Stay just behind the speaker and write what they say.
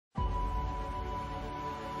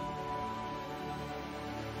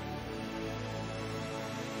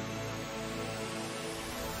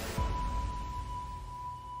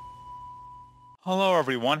Hello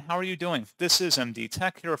everyone, how are you doing? This is MD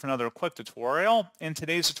Tech here with another quick tutorial. In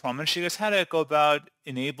today's tutorial, I'm going to show you guys how to go about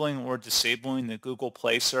enabling or disabling the Google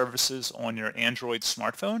Play services on your Android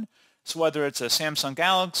smartphone. So whether it's a Samsung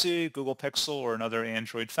Galaxy, Google Pixel, or another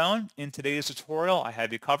Android phone, in today's tutorial I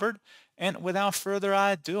have you covered. And without further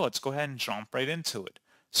ado, let's go ahead and jump right into it.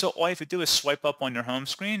 So all you have to do is swipe up on your home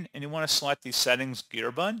screen and you want to select the settings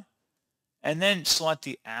gear button and then select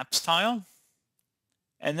the apps tile.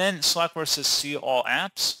 And then select where it says see all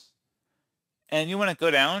apps. And you want to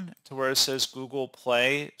go down to where it says Google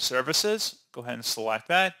Play Services. Go ahead and select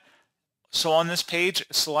that. So on this page,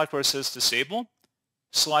 select where it says disable.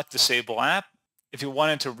 Select disable app. If you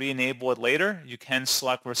wanted to re-enable it later, you can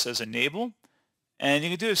select where it says enable. And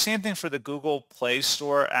you can do the same thing for the Google Play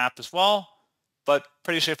Store app as well. But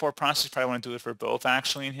pretty straightforward process. You probably want to do it for both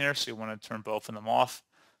actually in here. So you want to turn both of them off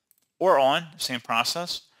or on, same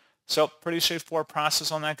process. So pretty straightforward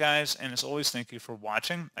process on that, guys. And as always, thank you for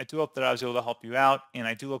watching. I do hope that I was able to help you out, and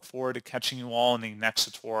I do look forward to catching you all in the next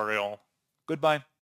tutorial. Goodbye.